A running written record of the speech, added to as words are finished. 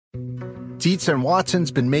Dietz and Watson's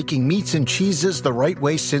been making meats and cheeses the right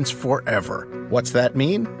way since forever. What's that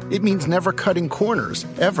mean? It means never cutting corners,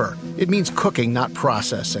 ever. It means cooking, not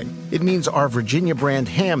processing. It means our Virginia brand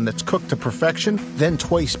ham that's cooked to perfection, then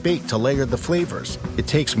twice baked to layer the flavors. It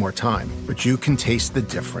takes more time, but you can taste the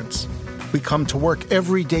difference. We come to work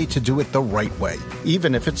every day to do it the right way,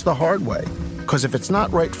 even if it's the hard way. Because if it's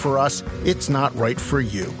not right for us, it's not right for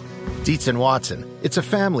you. Dietz and Watson, it's a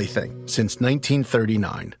family thing since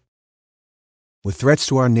 1939. With threats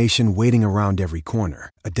to our nation waiting around every corner,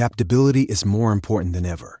 adaptability is more important than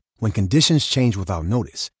ever. When conditions change without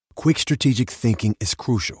notice, quick strategic thinking is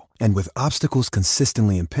crucial. And with obstacles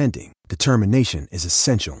consistently impending, determination is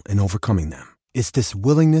essential in overcoming them. It's this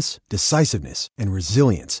willingness, decisiveness, and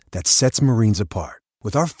resilience that sets Marines apart.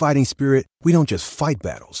 With our fighting spirit, we don't just fight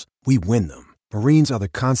battles, we win them. Marines are the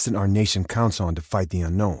constant our nation counts on to fight the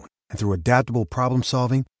unknown. And through adaptable problem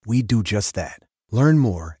solving, we do just that. Learn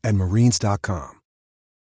more at marines.com.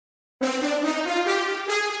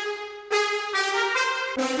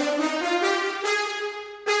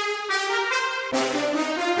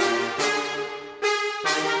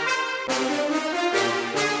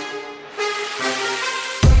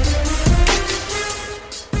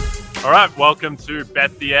 All right, welcome to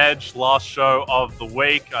Bet the Edge, last show of the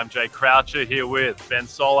week. I'm Jay Croucher here with Ben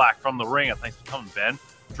Solak from The Ringer. Thanks for coming, Ben.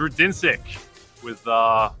 Drew Dinsick with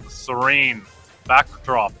the serene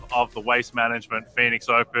backdrop of the Waste Management Phoenix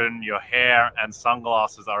Open. Your hair and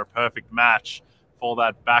sunglasses are a perfect match for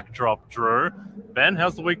that backdrop, Drew. Ben,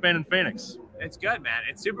 how's the week been in Phoenix? It's good, man.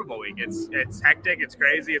 It's Super Bowl week. It's hectic. It's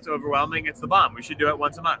crazy. It's overwhelming. It's the bomb. We should do it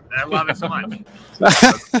once a month. And I love it so much.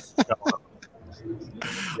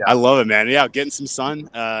 Yeah. I love it, man. Yeah, getting some sun.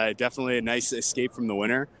 Definitely a nice escape from the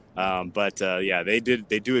winter.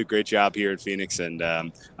 They do a great job here in Phoenix, and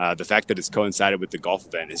the fact that it's coincided with the golf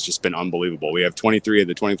event has just been unbelievable. We have 23 of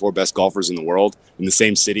the 24 best golfers in the world in the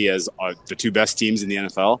same city as the two best teams in the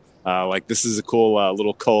NFL. This is a cool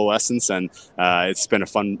little coalescence, and it's been a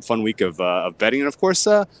fun week of betting, and of course,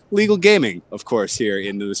 legal gaming, of course, here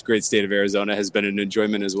in this great state of Arizona has been an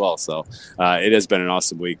enjoyment as well. So it has been an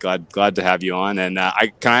awesome week. Glad to have you on. And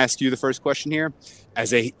can I ask you the first question here?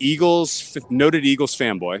 As a noted Eagles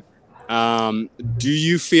fanboy, do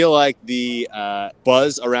you feel like the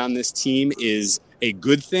buzz around this team is a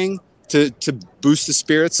good thing to boost the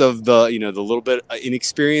spirits of the little bit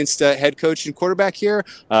inexperienced head coach and quarterback here,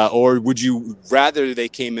 or would you rather they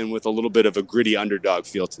came in with a little bit of a gritty underdog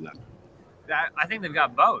feel to them? I think they've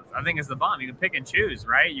got both. I think it's the bomb. You can pick and choose,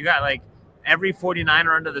 right? You got every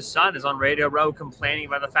 49er under the sun is on Radio Row complaining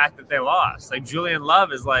about the fact that they lost. Julian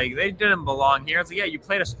Love is they didn't belong here. It's yeah, you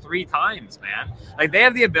played us 3 times, man. They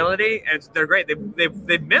have the ability, and they're great.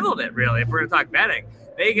 They've middled it, really, if we're going to talk betting.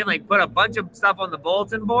 They can put a bunch of stuff on the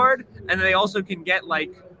bulletin board, and then they also can get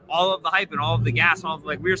all of the hype and all of the gas. And all of,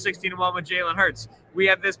 we were 16-1 with Jalen Hurts. We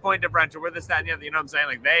have this point differential. We're this, that, and the other. You know what I'm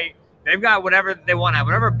saying? They've got whatever they want to have,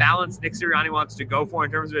 whatever balance Nick Sirianni wants to go for in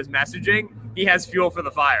terms of his messaging. He has fuel for the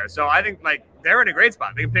fire. So I think they're in a great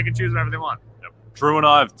spot. They can pick and choose whatever they want. Yep. Drew and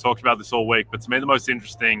I have talked about this all week, but to me the most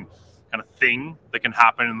interesting kind of thing that can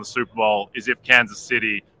happen in the Super Bowl is if Kansas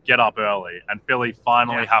City get up early and Philly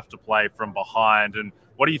finally have to play from behind. And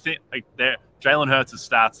what do you think? Jalen Hurts'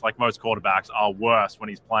 stats, like most quarterbacks, are worse when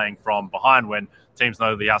he's playing from behind when teams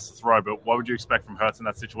know that he has to throw. But what would you expect from Hurts in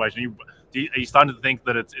that situation? Are you starting to think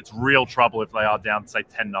that it's real trouble if they are down, say,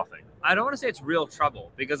 10-0? I don't want to say it's real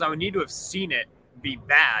trouble because I would need to have seen it be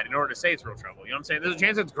bad in order to say it's real trouble. You know what I'm saying? There's a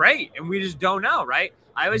chance it's great, and we just don't know, right?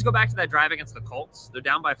 I always go back to that drive against the Colts. They're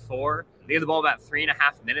down by 4. They had the ball about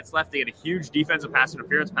 3.5 minutes left. They had a huge defensive pass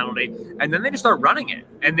interference penalty, and then they just start running it.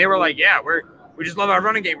 And they were like, yeah, we just love our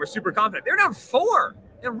running game. We're super confident. They're down 4.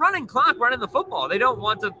 They're running clock, running the football. They don't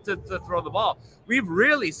want to throw the ball. We've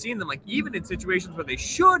really seen them, even in situations where they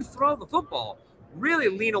should throw the football, really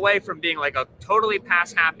lean away from being a totally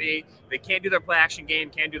pass happy. They can't do their play action game,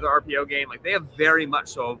 can't do their RPO game. They have very much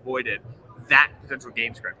so avoided that potential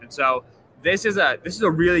game script. And so this is a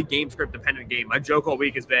really game script dependent game. My joke all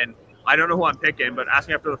week has been, I don't know who I'm picking, but ask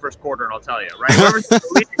me after the first quarter and I'll tell you, right? Whoever's the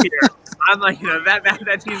lead here, I'm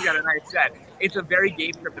that team's got a nice set. It's a very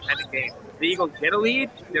game script dependent game. The Eagles get a lead.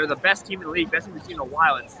 They're the best team in the league, best team we've seen in a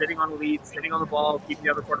while, and sitting on the lead, sitting on the ball, keeping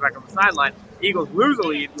the other quarterback on the sideline. Eagles lose a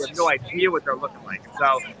lead. We have no idea what they're looking like.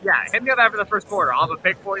 So, yeah, hit me up after the first quarter. I'll have a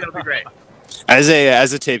pick for you. It'll be great. As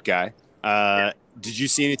a tape guy, did you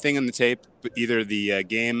see anything in the tape, either the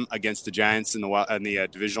game against the Giants in the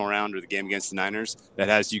divisional round or the game against the Niners, that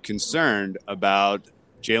has you concerned about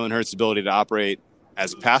Jalen Hurts' ability to operate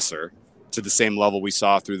as a passer to the same level we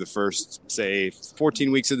saw through the first, say,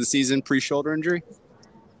 14 weeks of the season pre-shoulder injury?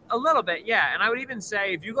 A little bit, yeah. And I would even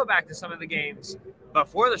say if you go back to some of the games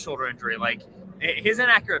before the shoulder injury, like his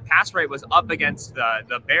inaccurate pass rate was up against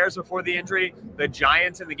the Bears before the injury, the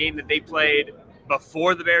Giants in the game that they played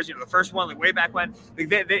before the Bears, the first one, like way back when.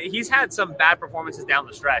 He's had some bad performances down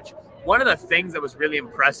the stretch. One of the things that was really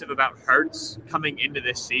impressive about Hurts coming into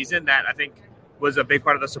this season that I think was a big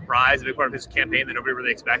part of the surprise, a big part of his campaign that nobody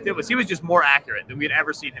really expected, was he was just more accurate than we had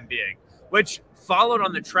ever seen him being, which followed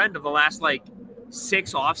on the trend of the last,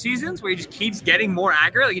 6 off seasons where he just keeps getting more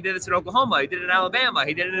accurate. Like he did this at Oklahoma, he did it at Alabama,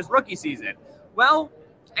 he did it in his rookie season. Well,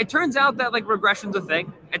 it turns out that regression's a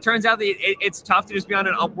thing. It turns out that it's tough to just be on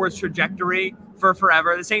an upwards trajectory for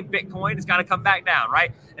forever. This ain't Bitcoin. It's got to come back down,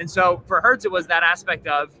 right? And so for Hurts, it was that aspect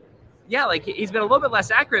of, he's been a little bit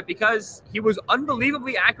less accurate because he was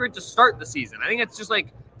unbelievably accurate to start the season. I think it's just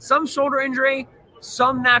some shoulder injury,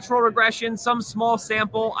 some natural regression, some small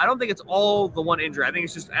sample. I don't think it's all the one injury. I think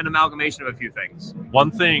it's just an amalgamation of a few things.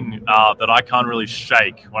 One thing that I can't really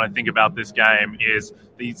shake when I think about this game is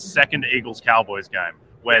the second Eagles-Cowboys game,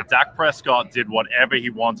 where Dak Prescott did whatever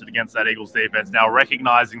he wanted against that Eagles defense. Now,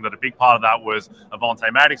 recognizing that a big part of that was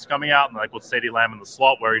Avonte Maddox coming out, and they put CeeDee Lamb in the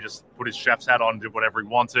slot where he just put his chef's hat on and did whatever he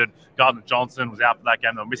wanted. Gardner Johnson was out for that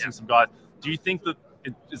game. They were missing some guys. Do you think that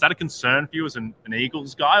is that a concern for you as an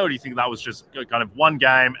Eagles guy, or do you think that was just kind of one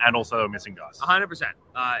game and also they were missing guys? 100%.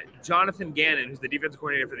 Jonathan Gannon, who's the defensive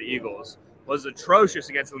coordinator for the Eagles, was atrocious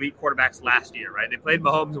against elite quarterbacks last year, right? They played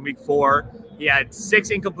Mahomes in week 4. He had 6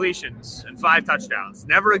 incompletions and 5 touchdowns.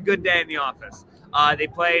 Never a good day in the office. They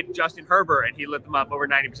played Justin Herbert, and he lit them up over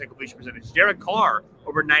 90% completion percentage. Derek Carr,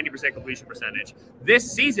 over 90% completion percentage.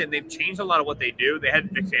 This season, they've changed a lot of what they do. They had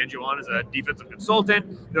Vic Fangio on as a defensive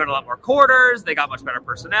consultant. They're in a lot more quarters. They got much better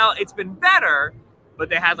personnel. It's been better, but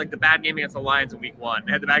they had the bad game against the Lions in week 1.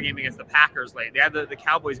 They had the bad game against the Packers late. They had the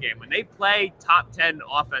Cowboys game. When they play top 10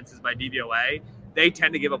 offenses by DVOA, they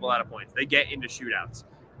tend to give up a lot of points. They get into shootouts.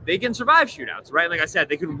 They can survive shootouts, right? Like I said,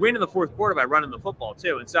 they can win in the fourth quarter by running the football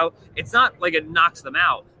too. And so it's not like it knocks them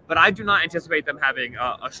out, but I do not anticipate them having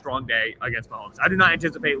a strong day against Mahomes. I do not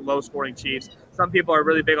anticipate low-scoring Chiefs. Some people are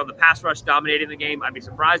really big on the pass rush dominating the game. I'd be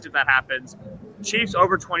surprised if that happens. Chiefs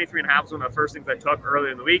over 23.5 was one of the first things I took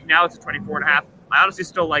earlier in the week. Now it's a 24.5. I honestly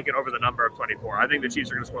still like it over the number of 24. I think the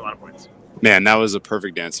Chiefs are going to score a lot of points. Man, that was a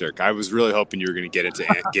perfect answer. I was really hoping you were going to get into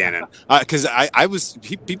Gannon because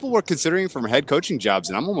people were considering for head coaching jobs,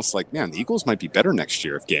 and I'm almost like, man, the Eagles might be better next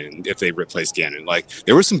year if they replace Gannon.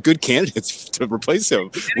 There were some good candidates to replace him,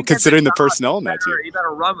 considering the personnel in that team. You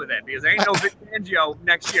better run with it because there ain't no Vic Fangio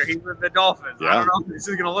next year. He's with the Dolphins. Yeah. I don't know if this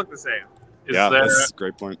is going to look the same. That's a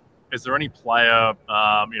great point. Is there any player,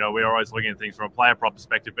 we're always looking at things from a player prop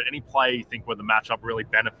perspective, but any player you think where the matchup really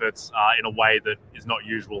benefits in a way that is not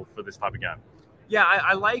usual for this type of game? Yeah,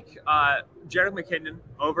 I like Jerick McKinnon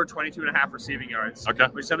over 22.5 receiving yards, which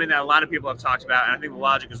is something that a lot of people have talked about, and I think the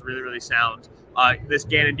logic is really, really sound. This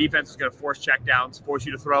Gannon defense is going to force checkdowns, force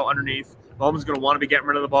you to throw underneath. Mahomes is going to want to be getting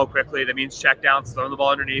rid of the ball quickly. That means checkdowns, throwing the ball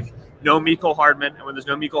underneath. No Mecole Hardman, and when there's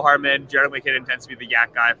no Mecole Hardman, Jerick McKinnon tends to be the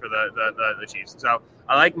yak guy for the Chiefs. So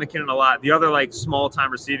I like McKinnon a lot. The other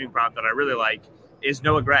small-time receiving prop that I really like is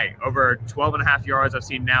Noah Gray. Over 12.5 yards I've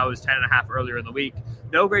seen now is 10.5 earlier in the week.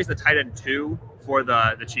 Noah Gray's the tight end 2 for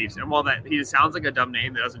the Chiefs. And while that he sounds like a dumb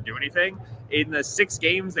name that doesn't do anything, in the 6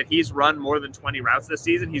 games that he's run more than 20 routes this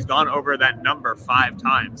season, he's gone over that number 5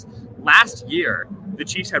 times. Last year, the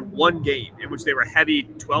Chiefs had 1 game in which they were heavy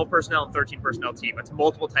 12 personnel and 13 personnel team. That's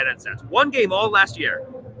multiple tight end sets. 1 game all last year,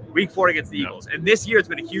 week 4 against the Eagles. And this year, it's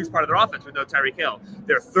been a huge part of their offense with no Tyreek Hill.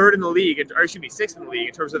 They're 6th in the league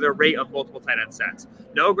in terms of their rate of multiple tight end sets.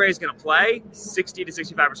 Noah Gray is going to play 60 to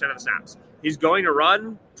 65% of the snaps. He's going to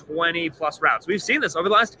run 20-plus routes. We've seen this over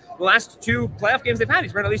the last 2 playoff games they've had.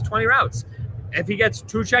 He's run at least 20 routes. If he gets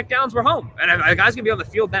 2 checkdowns, we're home. And if a guy's going to be on the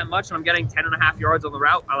field that much and I'm getting 10.5 yards on the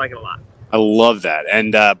route, I like it a lot. I love that.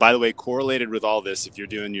 And by the way, correlated with all this, if you're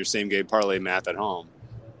doing your same game parlay math at home,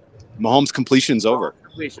 Mahomes completion's over.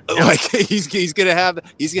 Yeah. It's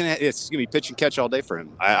gonna be pitch and catch all day for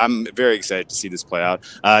him. I'm very excited to see this play out.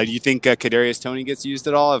 Do you think Kadarius Toney gets used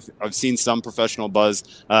at all? I've seen some professional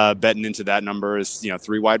buzz betting into that number. As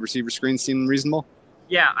 3 wide receiver screens seem reasonable.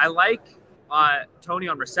 Yeah, I like Toney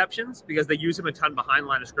on receptions because they use him a ton behind the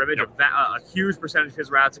line of scrimmage. Yep. A huge percentage of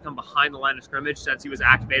his routes have come behind the line of scrimmage since he was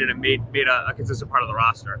activated and made a consistent part of the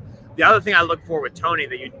roster. The other thing I look for with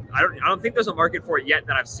Toney I don't think there's a market for it yet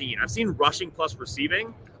that I've seen. I've seen rushing plus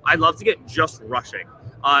receiving. I'd love to get just rushing.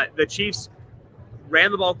 The Chiefs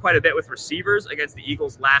ran the ball quite a bit with receivers against the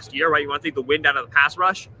Eagles last year, right? You want to take the wind out of the pass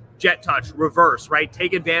rush, jet touch, reverse, right?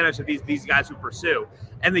 Take advantage of these guys who pursue.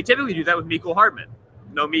 And they typically do that with Mecole Hardman.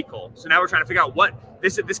 no Mikol. So now we're trying to figure out what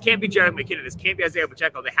this can't be Jerick McKinnon. This can't be Isaiah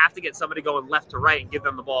Pacheco. They have to get somebody going left to right and give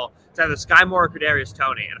them the ball to either Sky Moore or Kadarius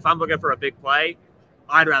Toney. And if I'm looking for a big play,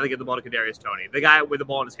 I'd rather get the ball to Kadarius Toney. The guy with the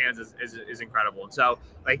ball in his hands is incredible. And so,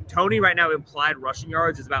 like, Toney right now, implied rushing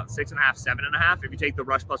yards is about 6.5, 7.5. If you take the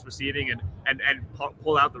rush plus receiving and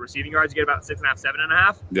pull out the receiving yards, you get about 6.5,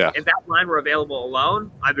 7.5. Yeah. If that line were available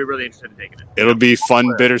alone, I'd be really interested in taking it. It'll be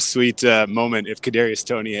fun, bittersweet moment if Kadarius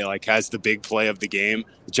Toney has the big play of the game.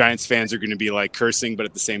 The Giants fans are going to be cursing, but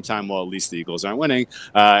at the same time, well, at least the Eagles aren't winning.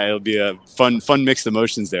 It'll be a fun mixed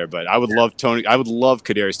emotions there. But I would love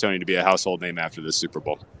Kadarius Toney to be a household name after the Super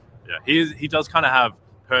Bowl. Yeah, he does kind of have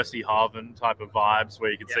Percy Harvin type of vibes where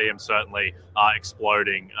you can see him certainly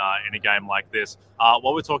exploding in a game like this.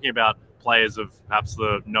 While we're talking about players of perhaps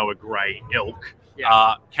the Noah Gray ilk,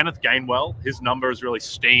 Kenneth Gainwell, his number is really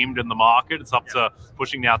steamed in the market. It's up to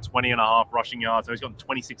pushing now 20.5 rushing yards. So he's gotten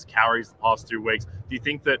 26 carries the past 2 weeks. Do you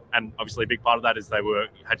think that, and obviously a big part of that is they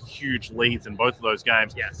had huge leads in both of those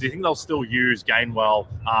games. Yes. Do you think they'll still use Gainwell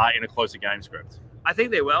in a closer game script? I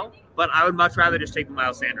think they will, but I would much rather just take the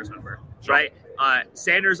Miles Sanders number, right?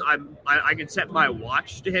 Sanders, I can set my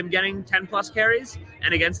watch to him getting 10-plus carries,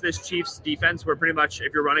 and against this Chiefs defense, where pretty much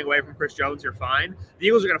if you're running away from Chris Jones, you're fine. The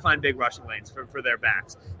Eagles are going to find big rushing lanes for their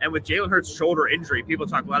backs. And with Jalen Hurts' shoulder injury, people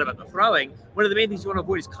talk a lot about the throwing. One of the main things you want to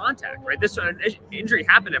avoid is contact, right? This injury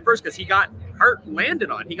happened at first because he got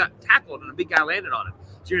landed on. He got tackled, and a big guy landed on him.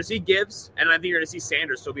 So you're going to see Gibbs, and I think you're going to see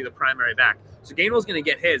Sanders still be the primary back. So Gainwell's going to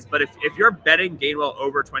get his, but if you're betting Gainwell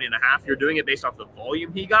over 20.5, you're doing it based off the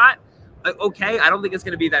volume he got. Okay, I don't think it's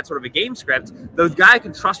going to be that sort of a game script. The guy I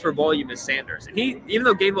can trust for volume is Sanders. And even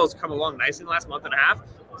though Gainwell's come along nicely in the last month and a half,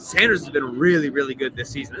 Sanders has been really, really good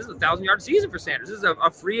this season. This is a 1,000-yard season for Sanders. This is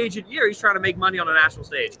a free agent year. He's trying to make money on a national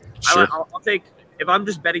stage. Sure. I'll take, if I'm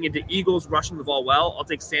just betting into Eagles rushing the ball well, I'll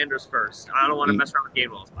take Sanders first. I don't want to mess around with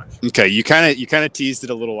Gainwell as much. Okay, you kind of teased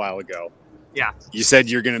it a little while ago. Yeah. You said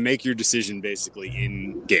you're going to make your decision basically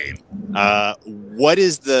in game. What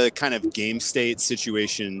is the kind of game state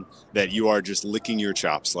situation that you are just licking your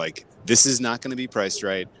chops? Like, this is not going to be priced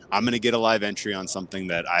right. I'm going to get a live entry on something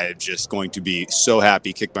that I'm just going to be so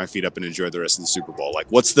happy, kick my feet up, and enjoy the rest of the Super Bowl. Like,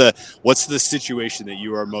 what's the situation that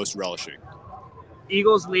you are most relishing?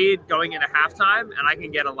 Eagles lead going into halftime, and I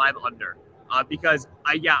can get a live under because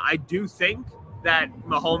I do think that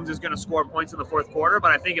Mahomes is going to score points in the fourth quarter, but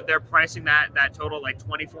I think if they're pricing that total like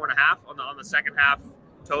 24.5 on the second half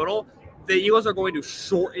total, the Eagles are going to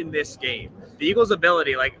shorten this game. The Eagles'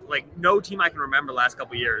 ability, like no team I can remember the last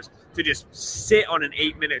couple of years, to just sit on an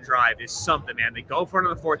 8-minute drive is something, man. They go for it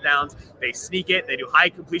on the fourth downs, they sneak it, they do high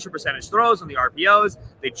completion percentage throws on the RPOs,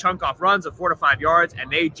 they chunk off runs of 4 to 5 yards, and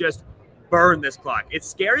they just burn this clock. It's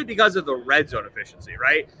scary because of the red zone efficiency,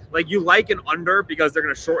 right? Like, you like an under because they're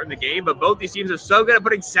going to shorten the game, but both these teams are so good at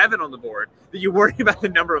putting 7 on the board that you worry about the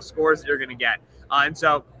number of scores that you're going to get. And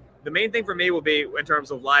so the main thing for me will be, in terms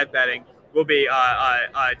of live betting, will be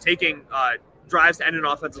taking drives to end an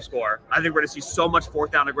offensive score. I think we're going to see so much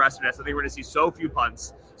fourth down aggressiveness. I think we're going to see so few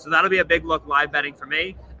punts. So that'll be a big look live betting for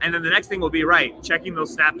me. And then the next thing will be, checking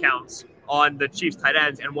those snap counts on the Chiefs tight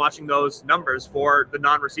ends and watching those numbers for the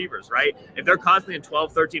non-receivers, right? If they're constantly in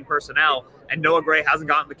 12, 13 personnel and Noah Gray hasn't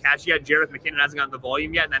gotten the catch yet, Jerick McKinnon hasn't gotten the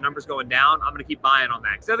volume yet, and that number's going down, I'm going to keep buying on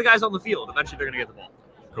that. Because they're the guys on the field. Eventually, they're going to get the ball.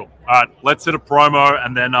 Cool. All right, let's hit a promo,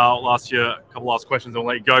 and then I'll ask you a couple last questions and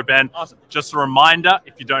we'll let you go, Ben. Awesome. Just a reminder,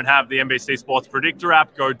 if you don't have the NBC Sports Predictor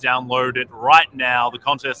app, go download it right now. The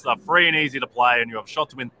contests are free and easy to play, and you have a shot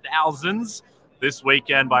to win thousands this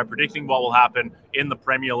weekend by predicting what will happen in the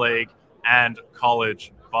Premier League and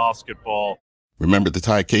college basketball. Remember the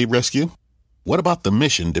Thai cave rescue? What about the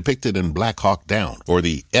mission depicted in Black Hawk Down or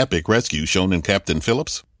the epic rescue shown in Captain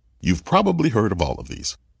Phillips? You've probably heard of all of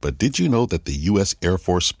these, but did you know that the U.S. Air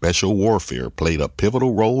Force Special Warfare played a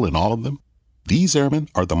pivotal role in all of them? These airmen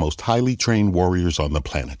are the most highly trained warriors on the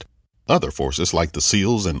planet. Other forces like the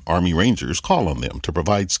SEALs and Army Rangers call on them to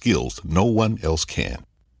provide skills no one else can.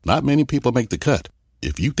 Not many people make the cut.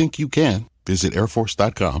 If you think you can, visit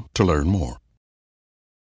airforce.com to learn more.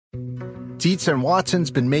 Dietz & Watson's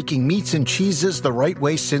been making meats and cheeses the right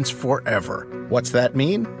way since forever. What's that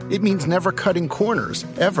mean? It means never cutting corners,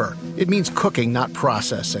 ever. It means cooking, not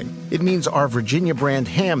processing. It means our Virginia brand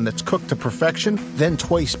ham that's cooked to perfection, then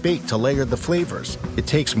twice baked to layer the flavors. It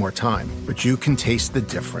takes more time, but you can taste the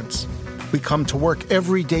difference. We come to work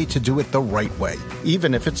every day to do it the right way,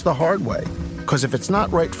 even if it's the hard way. Because if it's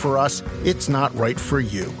not right for us, it's not right for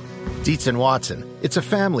you. Dietz & Watson, it's a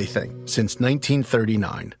family thing since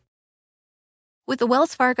 1939. With the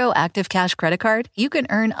Wells Fargo Active Cash Credit Card, you can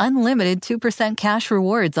earn unlimited 2% cash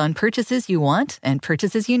rewards on purchases you want and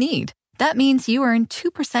purchases you need. That means you earn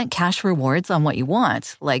 2% cash rewards on what you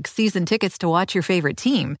want, like season tickets to watch your favorite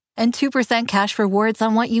team, and 2% cash rewards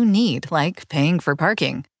on what you need, like paying for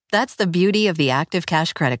parking. That's the beauty of the Active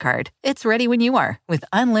Cash credit card. It's ready when you are, with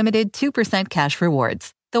unlimited 2% cash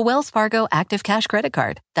rewards. The Wells Fargo Active Cash credit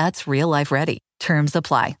card. That's real life ready. Terms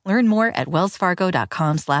apply. Learn more at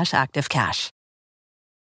wellsfargo.com/activecash.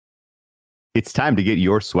 It's time to get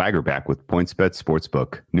your swagger back with PointsBet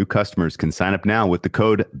Sportsbook. New customers can sign up now with the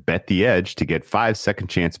code BetTheEdge to get 5 second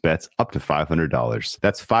chance bets up to $500.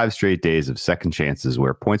 That's 5 straight days of second chances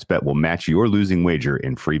where PointsBet will match your losing wager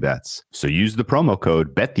in free bets. So use the promo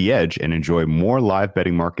code BetTheEdge and enjoy more live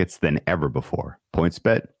betting markets than ever before.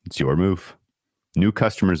 PointsBet, it's your move. New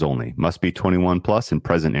customers only. Must be 21 plus and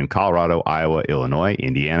present in Colorado, Iowa, Illinois,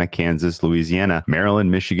 Indiana, Kansas, Louisiana,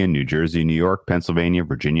 Maryland, Michigan, New Jersey, New York, Pennsylvania,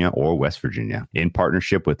 Virginia, or West Virginia. In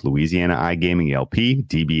partnership with Louisiana iGaming LP,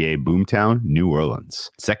 DBA Boomtown, New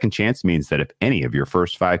Orleans. Second chance means that if any of your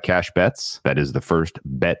first 5 cash bets, that is the first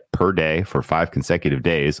bet per day for 5 consecutive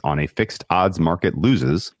days on a fixed odds market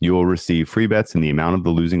loses, you will receive free bets in the amount of the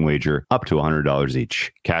losing wager up to $100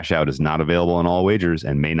 each. Cash out is not available on all wagers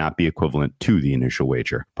and may not be equivalent to the initial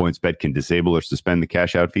wager. PointsBet can disable or suspend the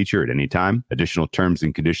cash out feature at any time. Additional terms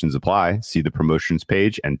and conditions apply. See the promotions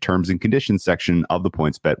page and terms and conditions section of the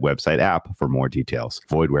PointsBet website app for more details.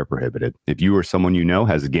 Void where prohibited. If you or someone you know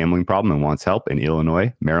has a gambling problem and wants help in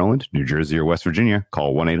Illinois, Maryland, New Jersey, or West Virginia,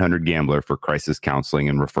 call 1-800-GAMBLER for crisis counseling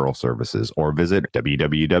and referral services, or visit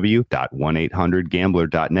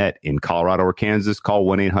www.1800gambler.net. In Colorado or Kansas, call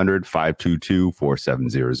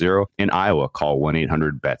 1-800-522-4700. In Iowa, call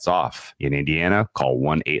 1-800-BETS-OFF. In Indiana, call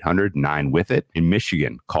 1-800-9-WITH-IT. In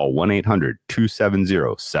Michigan, call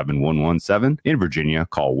 1-800-270-7117. In Virginia,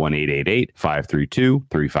 call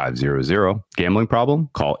 1-888-532-3500. Gambling problem?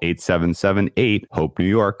 Call 877-8-HOPE-NEW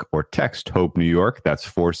YORK or text HOPE New York. That's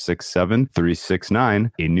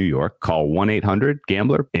 467-369. In New York, call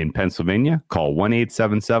 1-800-GAMBLER. In Pennsylvania, call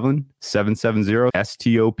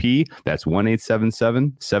 1-877-770-STOP. That's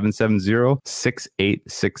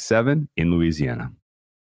 1-877-770-6867. In Louisiana.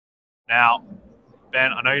 Now,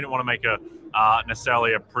 Ben, I know you don't want to make a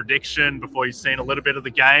necessarily a prediction before you've seen a little bit of the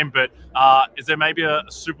game, but is there maybe a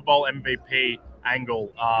Super Bowl MVP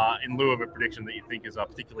angle in lieu of a prediction that you think is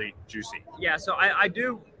particularly juicy? Yeah, so I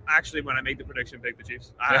do actually, when I make the prediction, pick the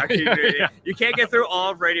Chiefs. I actually do. You can't get through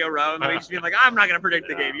all of Radio Row and just being like, I'm not going to predict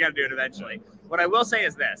the game. You got to do it eventually. What I will say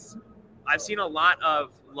is this. I've seen a lot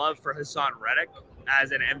of love for Hassan Reddick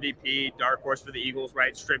as an MVP, dark horse for the Eagles,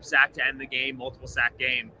 right? Strip sack to end the game, multiple sack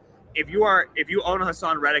game. If you own a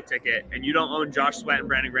Hassan Reddick ticket and you don't own Josh Sweat and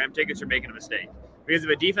Brandon Graham tickets, you're making a mistake. Because if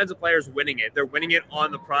a defensive player is winning it, they're winning it on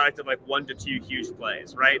the product of like 1 to 2 huge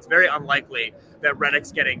plays, right? It's very unlikely that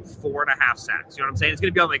Reddick's getting 4.5 sacks. You know what I'm saying? It's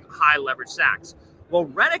going to be on like high leverage sacks. Well,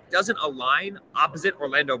 Reddick doesn't align opposite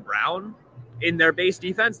Orlando Brown in their base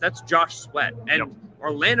defense. That's Josh Sweat. And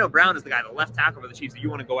Orlando Brown is the guy, the left tackle for the Chiefs that you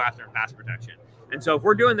want to go after in pass protection. And so if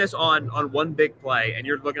we're doing this on one big play and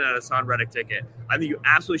you're looking at a Hassan Reddick ticket, I think you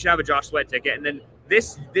absolutely should have a Josh Sweat ticket. And then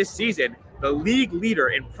this season, the league leader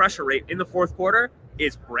in pressure rate in the fourth quarter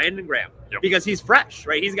is Brandon Graham because he's fresh,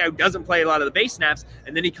 right? He's a guy who doesn't play a lot of the base snaps,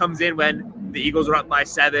 and then he comes in when the Eagles are up by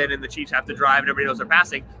 7 and the Chiefs have to drive and everybody knows they're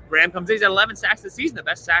passing. Graham comes in, he's at 11 sacks this season, the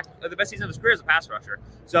best season of his career as a pass rusher.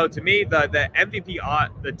 So to me, the MVP,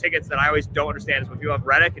 the tickets that I always don't understand is when people have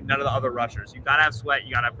Reddick and none of the other rushers. You got to have Sweat,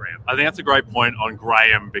 you got to have Graham. I think that's a great point on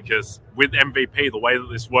Graham because with MVP, the way that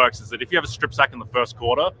this works is that if you have a strip sack in the first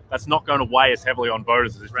quarter, that's not going to weigh as heavily on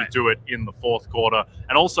voters as if you do it in the fourth quarter.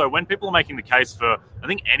 And also, when people are making the case for, I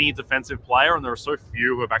think, any defensive player, and there are so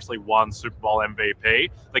few who have actually won Super Bowl MVP,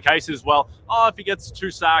 the case is, well, if he gets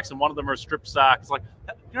 2 sacks and one of them are a strip sack, it's like,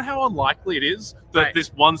 you know how unlikely it is that this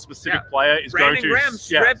one specific player is Brandon going to... Graham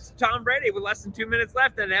stripped Tom Brady with less than 2 minutes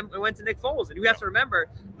left and it went to Nick Foles. And you have to remember,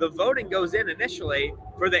 the voting goes in initially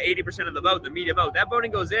for the 80% of the vote, the media vote. That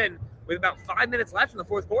voting goes in with about 5 minutes left in the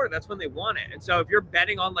fourth quarter. That's when they want it. And so if you're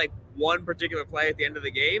betting on like one particular play at the end of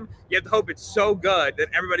the game, you have to hope it's so good that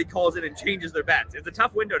everybody calls in and changes their bets. It's a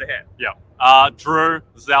tough window to hit. Yeah. Drew,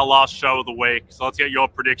 this is our last show of the week. So let's get your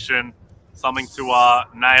prediction. Something to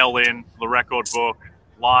nail in the record book.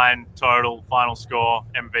 Line, total, final score,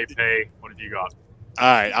 MVP. What have you got? All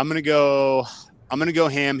right, I'm gonna go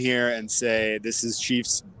ham here and say this is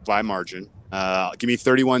Chiefs by margin. Give me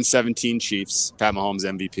 31-17 Chiefs. Pat Mahomes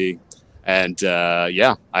MVP. And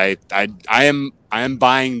I am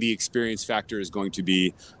buying the experience factor is going to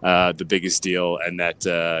be the biggest deal, and that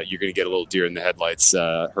you're going to get a little deer in the headlights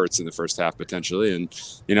Hurts in the first half potentially. And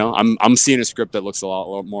I'm seeing a script that looks a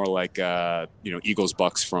lot more like Eagles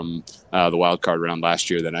Bucks from the wild card round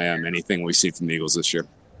last year than I am anything we see from the Eagles this year.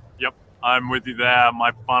 Yep. I'm with you there.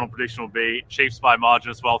 My final prediction will be Chiefs by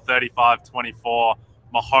margin as well, 35-24.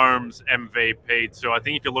 Mahomes MVP too. I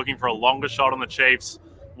think if you're looking for a longer shot on the Chiefs,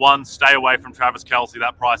 one, stay away from Travis Kelce.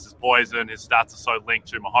 That price is poison. His stats are so linked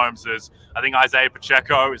to Mahomes's. I think Isaiah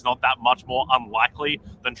Pacheco is not that much more unlikely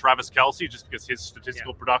than Travis Kelce just because his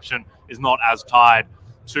statistical production is not as tied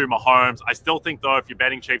to Mahomes. I still think, though, if you're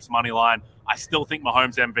betting Chiefs money line, I still think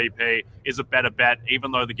Mahomes MVP is a better bet,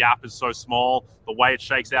 even though the gap is so small. The way it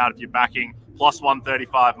shakes out, if you're backing plus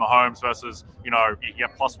 135 Mahomes versus, you can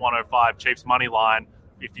get plus 105 Chiefs money line.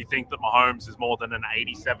 If you think that Mahomes is more than an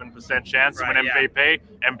 87% chance to win MVP,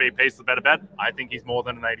 MVP is the better bet. I think he's more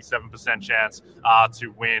than an 87% chance to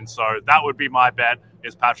win. So that would be my bet,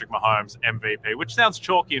 is Patrick Mahomes MVP, which sounds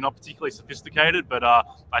chalky and not particularly sophisticated, but I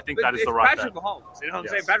think that is the right Patrick bet. Mahomes. You know what I'm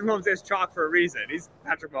saying? Patrick Mahomes is chalk for a reason. He's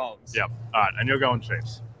Patrick Mahomes. Yep. All right, and you're going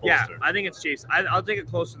Chiefs. Yeah, I think it's Chiefs. I'll take it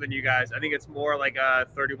closer than you guys. I think it's more like a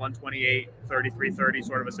 31-28, 33-30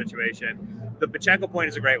 sort of a situation. The Pacheco point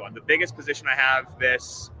is a great one. The biggest position I have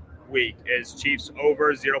this week is Chiefs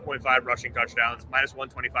over 0.5 rushing touchdowns, minus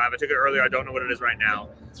 125. I took it earlier. I don't know what it is right now.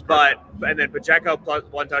 And then Pacheco plus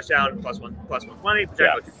 1 touchdown, plus 120.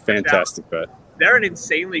 Pacheco, fantastic bet. They're an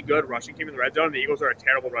insanely good rushing team in the red zone. The Eagles are a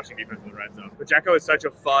terrible rushing defense in the red zone. Pacheco is such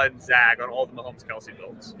a fun zag on all the Mahomes-Kelsey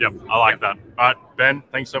builds. Yep, I like that. All right, Ben,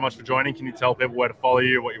 thanks so much for joining. Can you tell people where to follow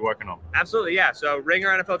you, what you're working on? Absolutely, yeah. So Ringer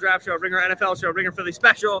NFL Draft Show, Ringer NFL Show, Ringer Philly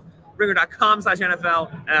Special,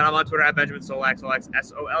 ringer.com/NFL, and I'm on Twitter at Benjamin Solak,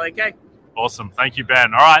 SOLAK. Awesome. Thank you,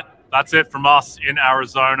 Ben. All right, that's it from us in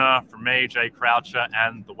Arizona. From me, Jay Croucher,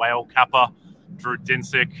 and the Whale Kappa, Drew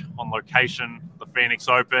Dinsick, on location, the Phoenix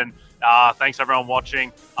Open. Thanks, everyone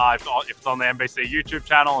watching. If it's on the NBC YouTube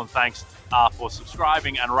channel, and thanks for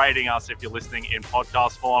subscribing and rating us if you're listening in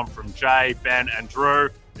podcast form. From Jay, Ben, and Drew,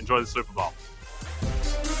 enjoy the Super Bowl.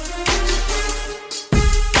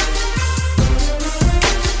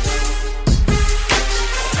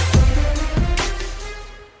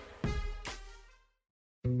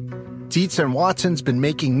 Dietz & Watson's been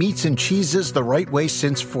making meats and cheeses the right way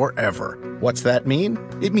since forever. What's that mean?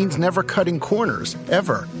 It means never cutting corners,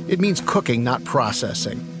 ever. It means cooking, not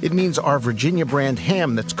processing. It means our Virginia brand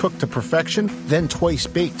ham that's cooked to perfection, then twice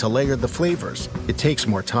baked to layer the flavors. It takes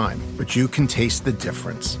more time, but you can taste the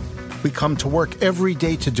difference. We come to work every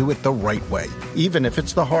day to do it the right way, even if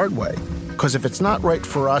it's the hard way. Because if it's not right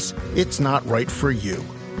for us, it's not right for you.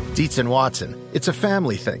 Dietz & Watson, it's a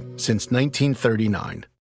family thing since 1939.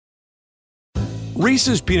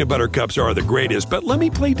 Reese's Peanut Butter Cups are the greatest, but let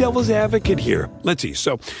me play devil's advocate here. Let's see.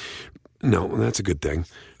 So, no, that's a good thing.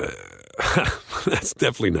 That's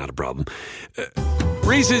definitely not a problem.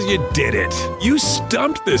 Reese's, you did it. You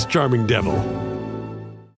stumped this charming devil.